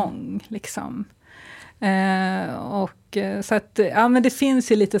en gång liksom. Och så att, ja men det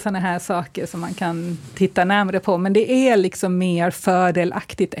finns ju lite sådana här saker som man kan titta närmare på. Men det är liksom mer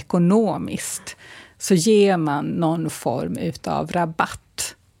fördelaktigt ekonomiskt. Så ger man någon form utav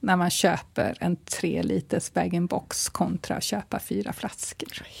rabatt när man köper en 3 liters bag-in-box kontra att köpa 4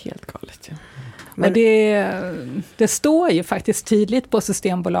 flaskor. Helt galet, ja. Men det står ju faktiskt tydligt på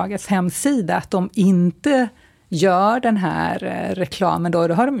Systembolagets hemsida att de inte gör den här reklamen. Då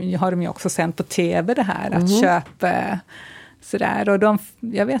har de ju också sänt på tv det här att köpa sådär. Och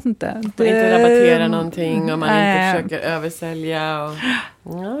jag vet inte. Man inte rabattera någonting och man inte försöker översälja. Och,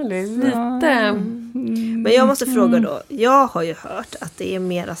 ja, det är lite... Men jag måste fråga då. Jag har ju hört att det är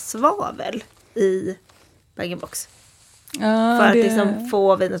mera svavel i bag-in-box. För att liksom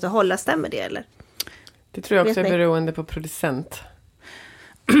få vinet att hålla, stämmer det eller? Det tror jag också är beroende på producent.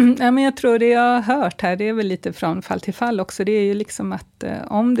 Ja, men jag tror det jag har hört här, det är väl lite från fall till fall också. Det är ju liksom att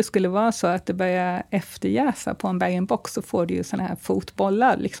om det skulle vara så att det börjar efterjäsa på en bag-in-box så får du ju såna här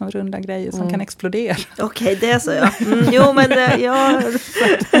fotbollar, liksom runda grejer som kan explodera. Okej, det är så ja. Jo, men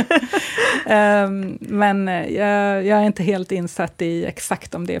men jag är inte helt insatt i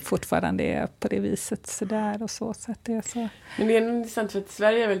exakt om det fortfarande är på det viset sådär och så att det är så. Men det är intressant för att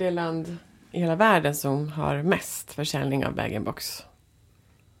Sverige är väl det land i hela världen som har mest försäljning av bag-in-box.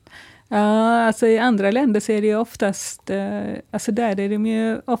 Ja, alltså i andra länder så är det ju oftast, alltså där är det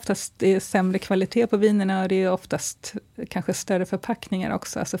ju oftast sämre kvalitet på vinerna och det är oftast kanske större förpackningar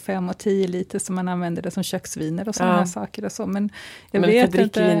också, alltså 5 och 10 liter som man använder det som köksviner och sådana här saker och så. Men jag vet för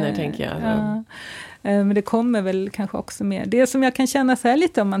inte. drickviner tänker jag. Ja, men det kommer väl kanske också mer. Det som jag kan känna så här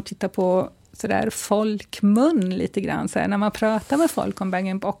lite om man tittar på sådär folkmun lite grann. Så här, när man pratar med folk om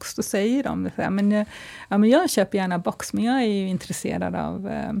bag-in-box då säger de så här, men jag köper gärna box men jag är ju intresserad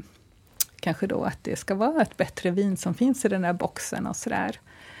av kanske då att det ska vara ett bättre vin som finns i den där boxen och sådär.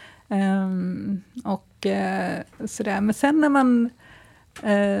 Och sådär. Men sen när man...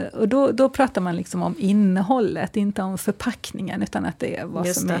 och då pratar man liksom om innehållet, inte om förpackningen, utan att det är vad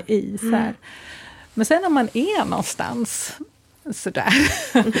som är i. Så här. Men sen när man är någonstans sådär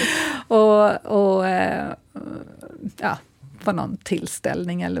och på någon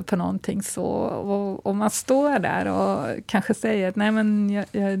tillställning eller på någonting så, och man står där och kanske säger att nej men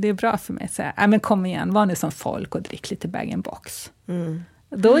det är bra för mig, så här, nej men kom igen, var nu som folk och drick lite bag-in-box.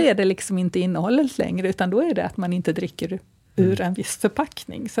 Då är det liksom inte innehållet längre, utan då är det att man inte dricker ur en viss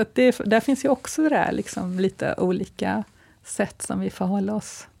förpackning. Så att där finns ju också det där liksom lite olika sätt som vi förhåller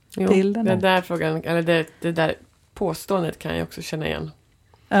oss till den. Den där frågan, eller det där påståendet kan jag också känna igen.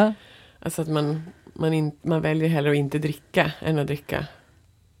 Ja. Alltså att man väljer hellre att inte dricka än att dricka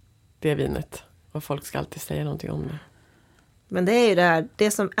det vinet. Och folk ska alltid säga någonting om det. Men det är ju det här,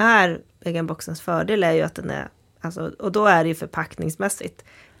 det som är bag-in-boxens fördel är ju att den är, alltså, och då är det ju förpackningsmässigt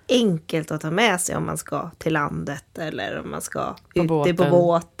enkelt att ta med sig om man ska till landet eller om man ska ute på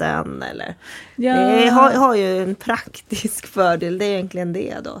båten. Eller. Ja. Det har ju en praktisk fördel, det är egentligen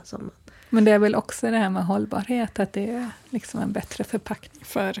det då. Men det är väl också det här med hållbarhet, att det är liksom en bättre förpackning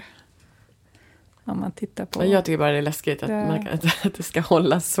för om man tittar på... Jag tycker bara det är läskigt att det ska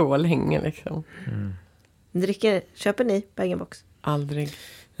hålla så länge. Liksom. Köper ni bag-in-box? Aldrig.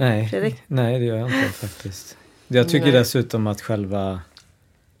 Nej, det gör jag inte faktiskt. Jag tycker dessutom att själva...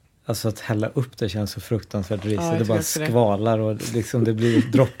 Alltså att hälla upp det känns så fruktansvärt risigt. Det bara skvalar och liksom det blir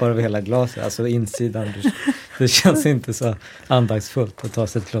droppar över hela glaset. Alltså insidan. Det känns inte så andaktsfullt att ta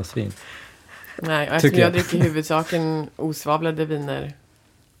sig ett glas vin. Nej, eftersom jag dricker i huvudsaken osvavlade viner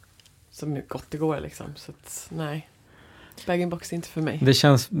som gott det går liksom. Så att, nej. Bag-in-box är inte för mig. Det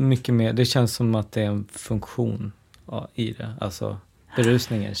känns mycket mer, det känns som att det är en funktion i det. Alltså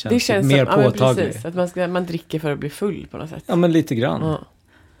berusningen känns mer påtaglig. Precis, att man dricker för att bli full på något sätt. Ja, men lite grann. Ja.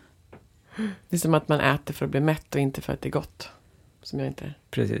 Det är som att man äter för att bli mätt och inte för att det är gott. Som jag inte är.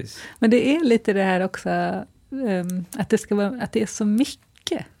 Precis. Men det är lite det här också att det är så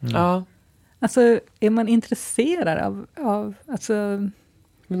mycket. Ja. Alltså är man intresserad av alltså...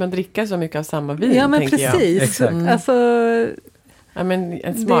 Vill man dricka så mycket av samma vin, ja, men tänker precis. jag. Alltså... Ja, men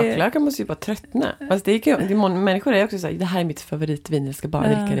en smaklöka måste ju bara tröttna. Fast människor är också så här, det här är mitt favoritvin, jag ska bara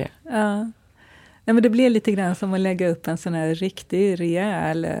dricka det. Ja. Nej, men det blir lite grann som att lägga upp en sån här riktig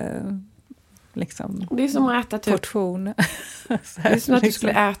rejäl liksom, det är som att äta typ, portion. Det är som att du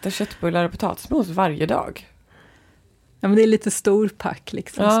skulle äta köttbullar och potatismos varje dag. Ja, men det är lite storpack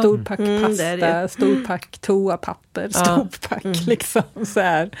liksom. Ja. Storpack pasta, det är det. Storpack toapapper, storpack liksom så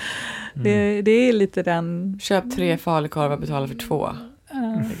här. Det är lite den... Köp 3 falukorvar, betala för 2.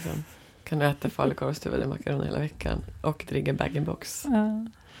 Liksom. Kan du äta falukorv och stuvade makaroner hela veckan och dricka bag-in-box.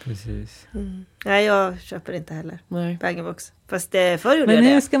 Precis. Nej, jag köper inte heller bag-in-box. Fast det förr gjorde men jag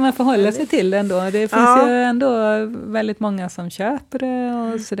det. hur ska man förhålla sig till det ändå? Det finns ju ändå väldigt många som köper det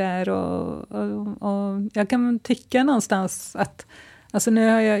och sådär. Och jag kan tycka någonstans att... Alltså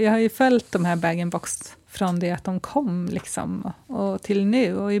nu jag har ju följt de här bag-in-box från det att de kom liksom, och till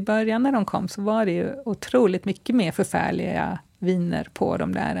nu. Och i början när de kom så var det ju otroligt mycket mer förfärliga viner på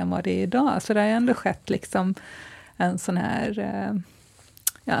dem där än vad det är idag. Så det har ändå skett liksom en sån här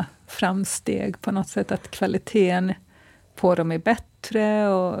framsteg på något sätt, att kvaliteten på dem är bättre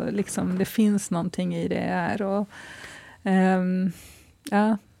och liksom det finns någonting i det här. Och,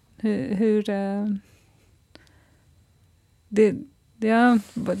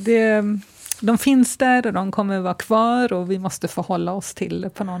 de finns där och de kommer vara kvar och vi måste förhålla oss till det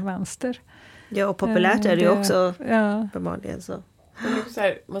på någon vänster. Ja, och populärt är det ju också. Förmodligen så.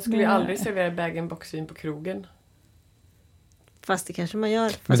 Man skulle ju aldrig servera bag-in-box-vin på krogen. Fast det kanske man gör.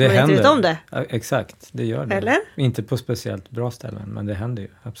 Fast men det man händer. Inte vet om det. Ja, exakt, det gör det. Eller? Inte på speciellt bra ställen, men det händer ju,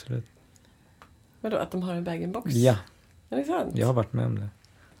 absolut. Vadå, att de har en bag-in-box? Ja. Är det sant? Jag har varit med om det.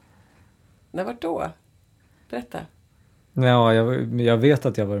 När var då? Berätta. Ja, jag vet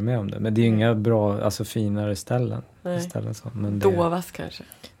att jag varit med om det. Men det är ju inga bra, alltså finare ställen. Så. Men Dovas kanske?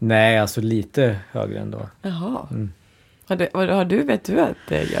 Nej, alltså lite högre ändå. Jaha. Vet du att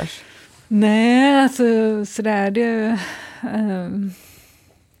det görs? Nej, alltså sådär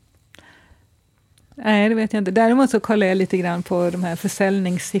nej, det vet jag inte. Däremot så kollar jag lite grann på de här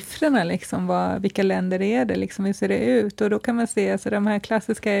försäljningssiffrorna liksom, vilka länder är det liksom, hur ser det ut? Och då kan man se, alltså de här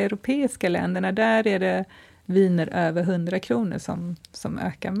klassiska europeiska länderna, där är det viner över 100 kronor som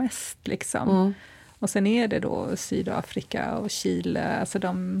ökar mest liksom. Och sen är det då Sydafrika och Chile, alltså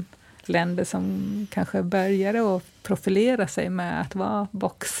de länder som kanske började att profilera sig med att vara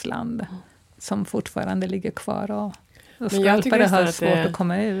boxland, som fortfarande ligger kvar. Och skvalpare har svårt att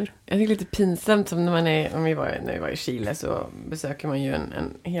komma ur. Jag tycker det är lite pinsamt som när vi var i Chile så besöker man ju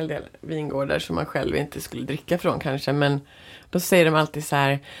en hel del vingårdar som man själv inte skulle dricka från kanske, men då säger de alltid så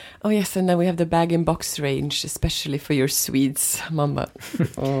här: oh yes, and then we have the bag-in-box range especially for your Swedes. Man bara,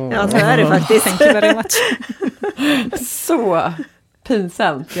 ja, så är det faktiskt. Thank you very much. Så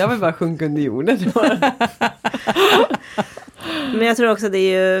pinsamt. Jag vill bara sjunka under jorden. Men jag tror också det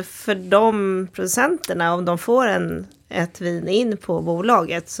är ju för de producenterna, om de får ett vin in på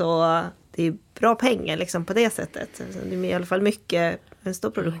bolaget, så det är bra pengar liksom på det sättet. Det är i alla fall en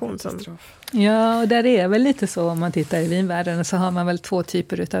stor produktion som... Ja, och där är väl lite så, om man tittar i vinvärlden så har man väl 2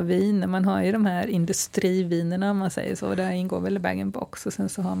 typer av vin. Man har ju de här industrivinerna, om man säger så. Där ingår väl bag-in-box, och sen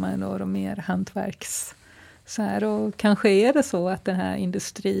så har man då de mer hantverks... Så här, och kanske är det så att den här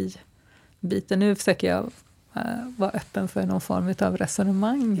industribiten, nu försöker jag vara öppen för någon form av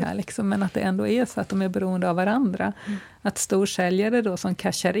resonemang här liksom, men att det ändå är så att de är beroende av varandra. Att storsäljare då som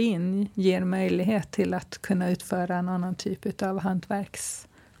cashar in ger möjlighet till att kunna utföra en annan typ av hantverks,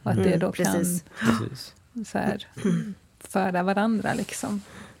 och att det då kan så här, föra varandra liksom,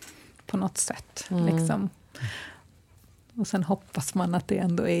 på något sätt liksom. Och sen hoppas man att det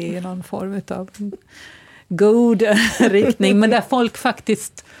ändå är någon form av god riktning, men där folk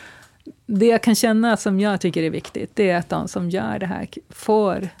faktiskt, det jag kan känna som jag tycker är viktigt, det är att de som gör det här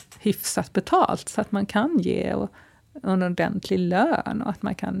får hyfsat betalt så att man kan ge en ordentlig lön och att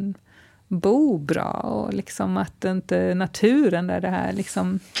man kan bo bra, och liksom att inte naturen där det här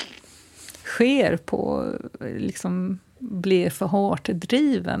liksom sker på liksom blir för hårt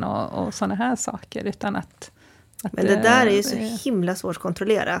driven och såna här saker, utan att men det där är ju så himla svårt att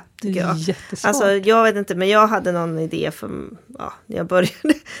kontrollera, tycker jag. Jättesvårt. Alltså, jag vet inte, men jag hade någon idé när jag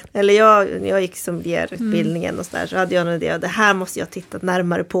började, eller jag gick som utbildningen och sådär, så hade jag någon idé, och det här måste jag titta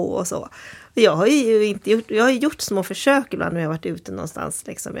närmare på och så. Jag har ju gjort små försök ibland när jag har varit ute någonstans,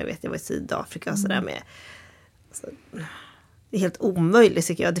 liksom, jag var i Sydafrika och sådär med. Alltså, det är helt omöjligt,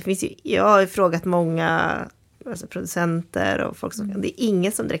 tycker jag. Det finns ju, jag har ju frågat många producenter och folk som, det är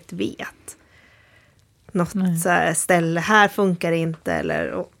ingen som direkt vet. Något så här ställe, här funkar det inte,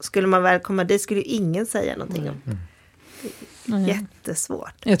 eller skulle man väl komma dit skulle ju ingen säga någonting om det.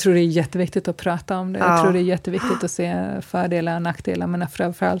 Jättesvårt. Jag tror det är jätteviktigt att prata om det. Jag tror det är jätteviktigt att se fördelar och nackdelar, men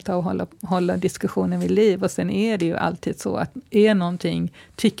framförallt att hålla diskussionen vid liv. Och sen är det ju alltid så att är någonting,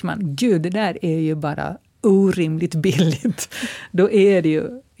 tycker man, gud, det där är ju bara orimligt billigt, då är det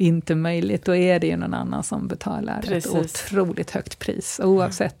ju inte möjligt. Då är det ju någon annan som betalar ett otroligt högt pris.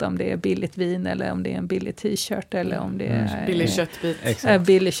 Oavsett om det är billigt vin eller om det är en billig t-shirt eller om det är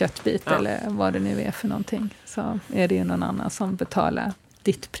billig köttbit eller vad det nu är för någonting. Så är det ju någon annan som betalar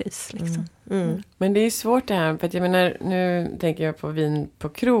ditt pris. Liksom. Men det är svårt det här, för att jag menar, nu tänker jag på vin på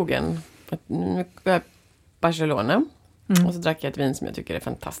krogen. Nu var jag Barcelona och så drack jag ett vin som jag tycker är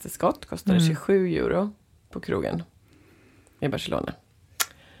fantastiskt gott. Kostade 27 euro på krogen i Barcelona.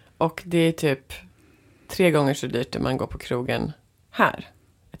 Och det är typ 3 gånger så dyrt när man går på krogen här.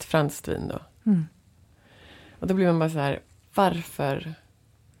 Ett franskt vin då. Och då blir man bara så här, varför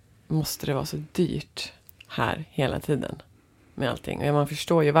måste det vara så dyrt här hela tiden med allting? Och man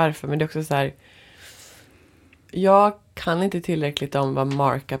förstår ju varför, men det är också så här, jag kan inte tillräckligt om vad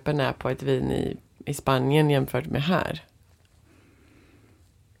markupen är på ett vin i Spanien jämfört med här.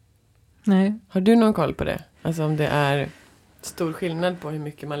 Nej. Har du någon koll på det? Alltså om det är stor skillnad på hur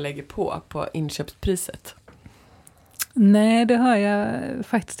mycket man lägger på inköpspriset? Nej, det har jag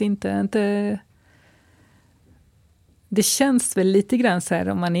faktiskt inte. Det känns väl lite grann så här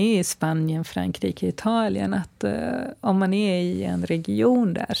om man är i Spanien, Frankrike, Italien, att om man är i en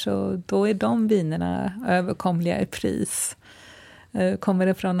region där, så då är de vinerna överkomliga i pris. Kommer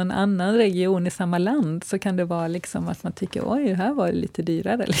det från en annan region i samma land, så kan det vara liksom att man tycker, oj, här var det lite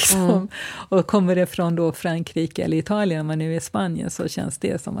dyrare liksom. Och kommer det från då Frankrike eller Italien, om man nu är i Spanien, så känns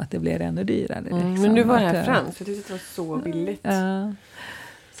det som att det blir ännu dyrare. Liksom. Men du var här Frans, för jag tyckte det var så billigt.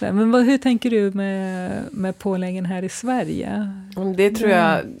 Så, men hur tänker du med påläggen här i Sverige? Det tror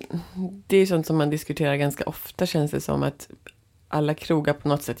jag, det är sånt som man diskuterar ganska ofta, känns det som, att alla krogar på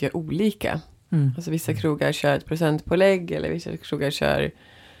något sätt gör olika. Alltså vissa krogar kör ett procentpålägg, eller vissa krogar kör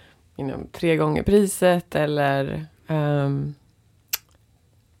 3 gånger priset, eller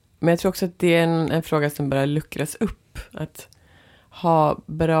men jag tror också att det är en fråga som börjar luckras upp, att ha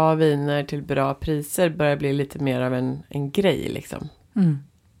bra viner till bra priser börjar bli lite mer av en grej liksom.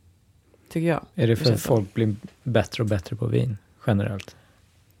 Tycker jag. Är det för att folk blir bättre och bättre på vin generellt?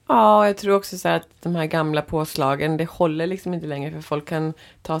 Ja, jag tror också så här att de här gamla påslagen, det håller liksom inte längre, för folk kan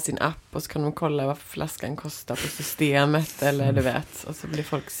ta sin app och så kan de kolla vad flaskan kostar på systemet, eller du vet, och så blir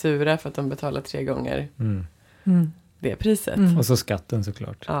folk sura för att de betalar 3 gånger. det priset. Och så skatten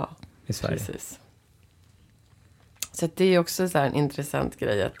såklart. Ja, i Sverige. Precis. Så att det är också så här en intressant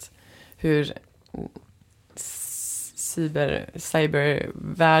grej att hur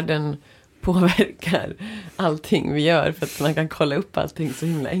cybervärlden påverkar allting vi gör, för att man kan kolla upp allting så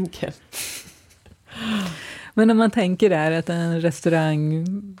himla enkelt. Men när man tänker där att en restaurang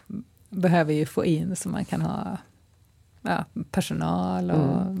behöver ju få in så man kan ha personal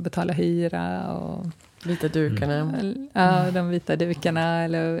och betala hyra och vita dukarna. Ja, de vita dukarna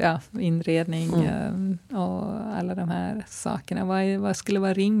eller inredning och alla de här sakerna. Vad skulle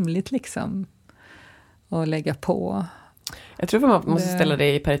vara rimligt liksom att lägga på? Jag tror att man måste ställa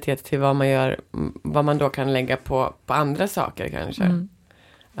det i paritet till vad man gör, vad man då kan lägga på andra saker kanske.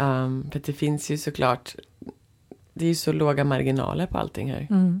 För det finns ju såklart, det är ju så låga marginaler på allting här.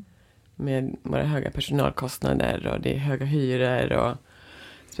 Med våra höga personalkostnader och det är höga hyror och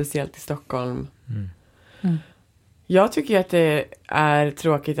speciellt i Stockholm. Jag tycker att det är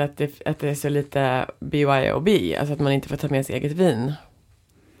tråkigt att det är så lite BYOB, alltså att man inte får ta med sig eget vin.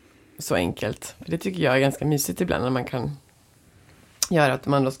 Så enkelt. Det tycker jag är ganska mysigt ibland när man kan göra att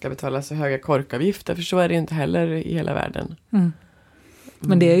man då ska betala så höga korkavgifter, för så är det inte heller i hela världen.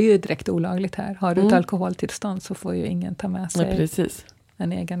 Men det är ju direkt olagligt här. Har du ett alkoholtillstånd så får ju ingen ta med sig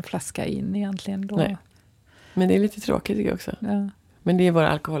en egen flaska in egentligen då. Nej. Men det är lite tråkigt tycker jag också. Ja. Men det är våra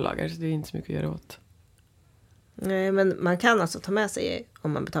alkohollagar så det är inte så mycket att göra åt. Nej, men man kan alltså ta med sig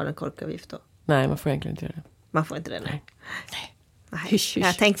om man betalar en korkavgift då? Nej, man får egentligen inte göra det. Man får inte det? Nej. Hysch.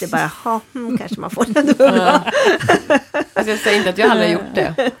 Jag tänkte bara, kanske man får det då. Alltså jag säger inte att jag aldrig har gjort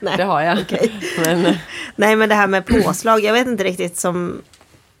det. Nej, det har jag. Okay. Men... Nej, men det här med påslag, jag vet inte riktigt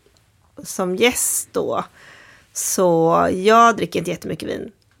som gäst då. Så jag dricker inte jättemycket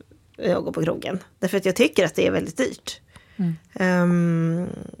vin. Jag går på krogen. Därför att jag tycker att det är väldigt dyrt.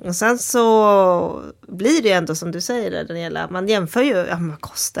 Och sen så blir det ändå som du säger, Daniela, man jämför ju, vad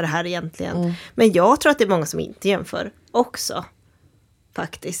kostar det här egentligen? Men jag tror att det är många som inte jämför också,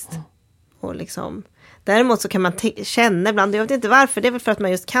 faktiskt. Och liksom, däremot så kan man känna ibland, jag vet inte varför, det är väl för att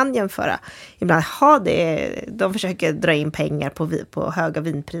man just kan jämföra. Ibland, de försöker dra in pengar på höga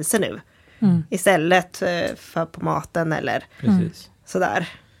vinpriser nu. Istället för på maten eller sådär.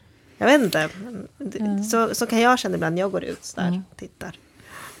 Jag vet inte. Så kan jag känna ibland när jag går ut där och tittar.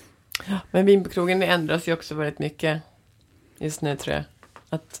 Ja, men vin på krogen det ändras ju också väldigt mycket just nu tror jag.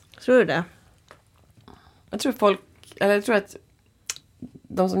 Tror du det? Jag tror att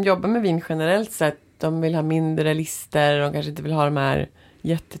de som jobbar med vin generellt sett, de vill ha mindre lister. De kanske inte vill ha de här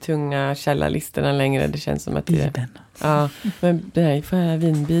jättetunga källarlistorna längre. Det känns som att det är... Ja, men nej, får jag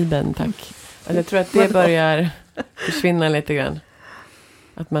vinbibeln, tack. Alltså, jag tror att det börjar försvinna lite grann.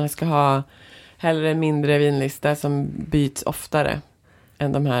 Att man ska ha hellre mindre vinlista som byts oftare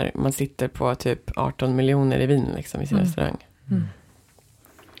än de här, man sitter på typ 18 miljoner i vin liksom i sin restaurang.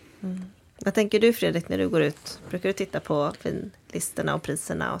 Vad tänker du, Fredrik, när du går ut? Brukar du titta på vinlistorna och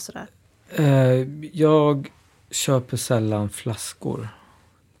priserna och sådär? Jag köper sällan flaskor.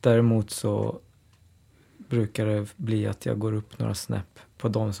 Däremot så brukar det bli att jag går upp några snäpp på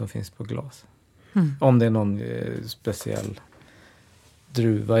de som finns på glas. Om det är någon speciell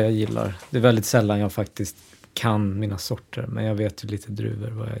druva jag gillar. Det är väldigt sällan jag faktiskt kan mina sorter, men jag vet ju lite druvor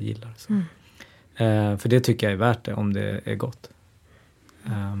vad jag gillar. Så. För det tycker jag är värt det om det är gott.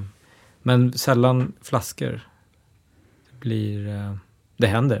 Men sällan flaskor. Det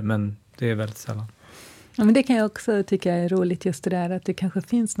händer, men det är väldigt sällan. Ja, men det kan jag också tycka är roligt, just det där att det kanske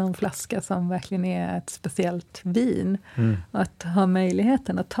finns någon flaska som verkligen är ett speciellt vin. Och att ha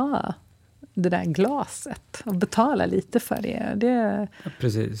möjligheten att ta det där glaset och betala lite för det.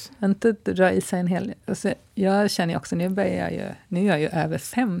 Precis. Inte dra i sig en hel... Alltså, jag känner ju också, nu är jag ju över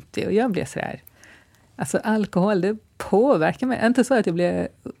 50 och jag blir så här... Alltså alkohol, det påverkar mig. Inte så att jag blir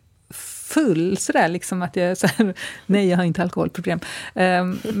full sådär, liksom att jag så här, nej, jag har inte alkoholproblem.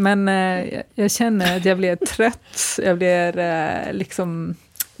 Men jag känner att jag blir trött. Jag blir liksom...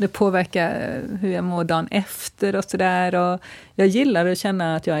 Det påverkar hur jag mår dagen efter och sådär. Och jag gillar att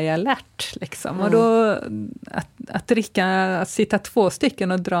känna att jag är alert. Liksom. Och då att sitta 2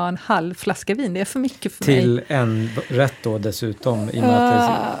 stycken och dra en halv flaska vin, det är för mycket för mig. Till en rätt då dessutom. I och med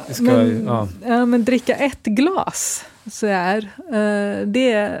att det ska, men dricka 1 glas så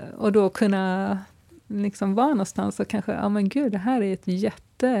det, och då kunna liksom vara någonstans och kanske, men gud, det här är ett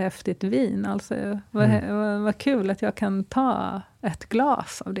jättehäftigt vin. Alltså, vad kul att jag kan ta 1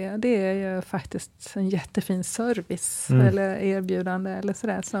 glas av det. Det är ju faktiskt en jättefin service eller erbjudande eller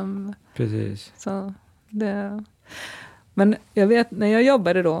sådär som... Precis. Så det... Men jag vet, när jag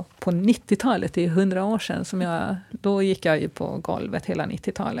jobbade då på 90-talet, det är 100 år sedan, då gick jag ju på golvet hela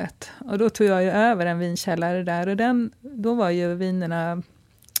 90-talet. Och då tog jag ju över en vinkällare där, och då var ju vinerna,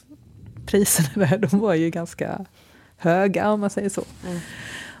 priserna där, de var ju ganska höga om man säger så.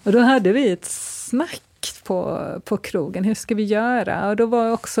 Och då hade vi ett snack på krogen, hur ska vi göra? Och då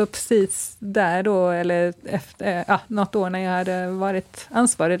var också precis där då, eller efter något år när jag hade varit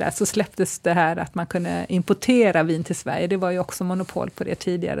ansvarig där, så släpptes det här att man kunde importera vin till Sverige. Det var ju också monopol på det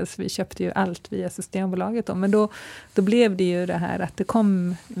tidigare, så vi köpte ju allt via Systembolaget då. Men då blev det ju det här att det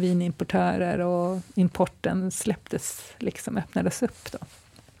kom vinimportörer och importen släpptes, liksom öppnades upp då.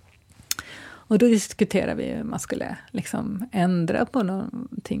 Och då diskuterade vi hur man skulle liksom ändra på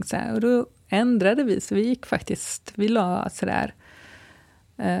någonting så här. Och då ändrade vi, så vi la sådär,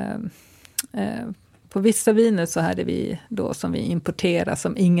 på vissa viner så hade vi då som vi importerade,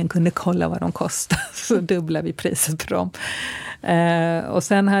 som ingen kunde kolla vad de kostade, så dubblade vi priset på dem. Och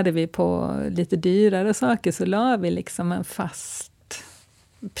sen hade vi på lite dyrare saker, så la vi liksom en fast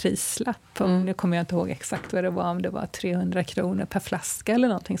prislapp. Nu kommer jag inte ihåg exakt vad det var, om det var 300 kronor per flaska eller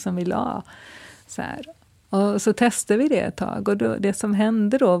någonting som vi la. Så här. Och så testade vi det ett tag, och då, det som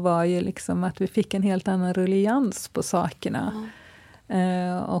hände då var ju liksom att vi fick en helt annan ruljans på sakerna.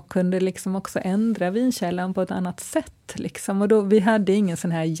 Och kunde liksom också ändra vinkällan på ett annat sätt. Liksom. Och då, vi hade ingen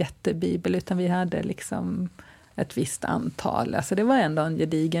sån här jättebibel, utan vi hade liksom ett visst antal. Alltså det var ändå en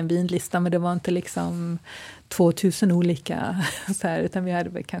gedigen vinlista, men det var inte liksom 2000 olika, så här, utan vi hade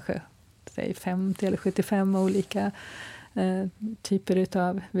väl kanske 50 eller 75 olika typer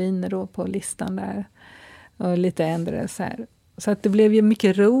utav viner då på listan där. Och lite ändrade så här. Så att det blev ju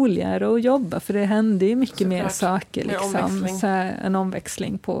mycket roligare att jobba, för det hände ju mycket mer saker. Liksom, så här, en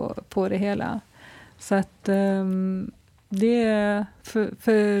omväxling på det hela. Så att det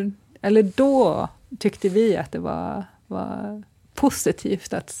eller då tyckte vi att det var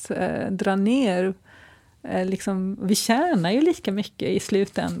positivt att dra ner. Liksom, vi tjänar ju lika mycket i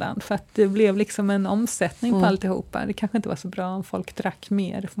slutändan, för att det blev liksom en omsättning på alltihopa. Det kanske inte var så bra om folk drack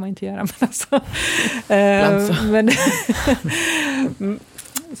mer, det får man inte göra. Men alltså, men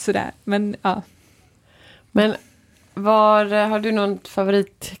sådär, men ja. Men har du någon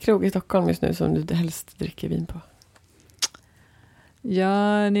favoritkrog i Stockholm just nu som du helst dricker vin på?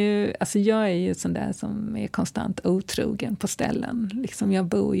 Ja, jag är ju sån där som är konstant otrogen på ställen. Liksom, jag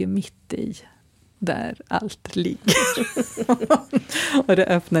bor ju mitt i där allt ligger. Och det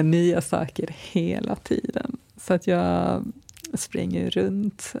öppnar nya saker hela tiden. Så att jag springer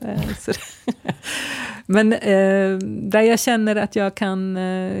runt. Men där jag känner att jag kan,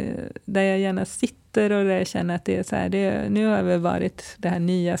 där jag gärna sitter och där jag känner att det är så här, nu har det varit det här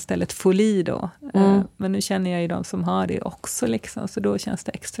nya stället Foli då. Men nu känner jag ju de som har det också liksom. Så då känns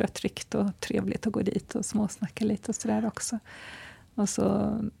det extra tryggt och trevligt att gå dit och småsnacka lite och sådär också. Och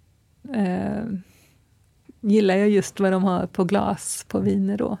så gillar jag just vad de har på glas på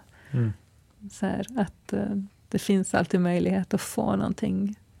viner då. Så här, att det finns alltid möjlighet att få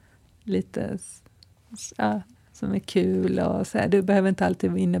någonting lite som är kul och så här. Det behöver inte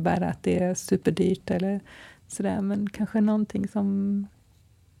alltid innebära att det är superdyrt eller sådär, men kanske någonting som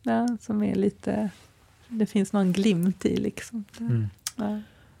är lite, det finns någon glimt i liksom.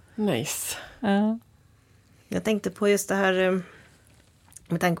 Nice. Jag tänkte på just det här,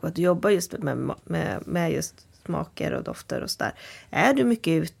 med tanke på att du jobbar just med just smaker och dofter och sådär. Är du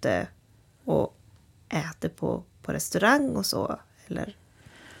mycket ute och äter på restaurang och så, eller?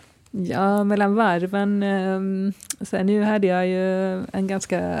 Ja, mellan varven. Så nu hade jag ju en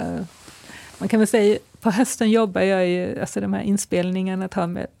ganska, man kan väl säga, på hösten jobbar jag ju, alltså de här inspelningarna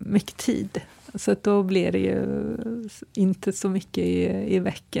tar mycket tid. Så att då blir det ju inte så mycket i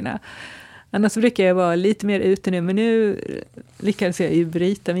veckorna. Annars brukar jag vara lite mer ute nu, men nu lyckades jag ju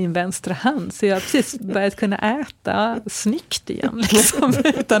bryta min vänstra hand, så jag har precis börjat kunna äta snyggt igen, liksom,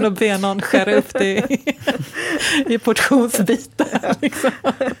 utan att be någon skära upp det i portionsbitar. Liksom.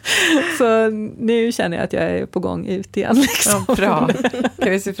 Så nu känner jag att jag är på gång ut igen. Liksom. Ja, bra.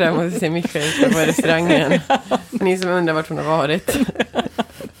 Kan vi se fram emot att se Mischa på restaurangen? Ni som undrar vart hon har varit.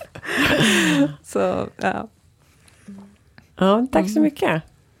 Så, ja. Ja, tack så mycket.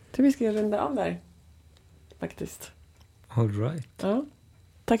 Så vi ska runda av där, faktiskt. All right. Ja.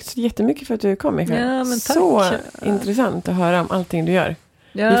 Tack så jättemycket för att du kom, Mischa. Ja, men tack. Så intressant att höra om allting du gör.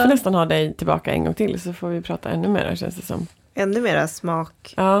 Ja. Vi får nästan ha dig tillbaka en gång till, så får vi prata ännu mer, känns det som. Ännu mera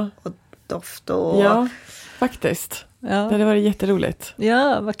smak och doft och... Ja, faktiskt. Ja. Det hade varit jätteroligt.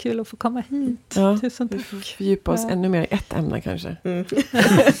 Ja, vad kul att få komma hit. Ja, tusen tack. Vi får fördjupa oss ännu mer i ett ämne kanske.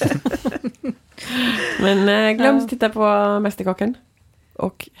 Men glöm att titta på Mästerkocken.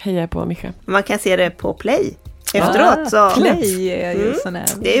 Och heja på Mischa. Man kan se det på Play. efteråt. Så. Play är ju sån här.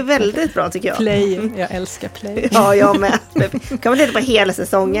 Det är väldigt bra tycker jag. Play, jag älskar Play. Ja, jag med. Kan man lite på hela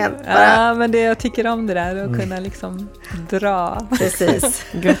säsongen. Ja, men jag tycker om det där att kunna liksom dra. Precis.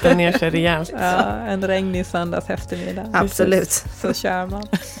 Götta ner sig rejält. Ja, en regnig söndags eftermiddag. Absolut. Så kör man.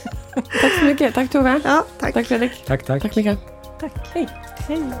 Tack så mycket. Tack Tove. Ja, tack. Tack Fredrik. Tack. Tack Mika. Tack. Hej.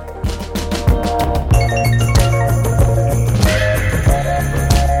 Hej.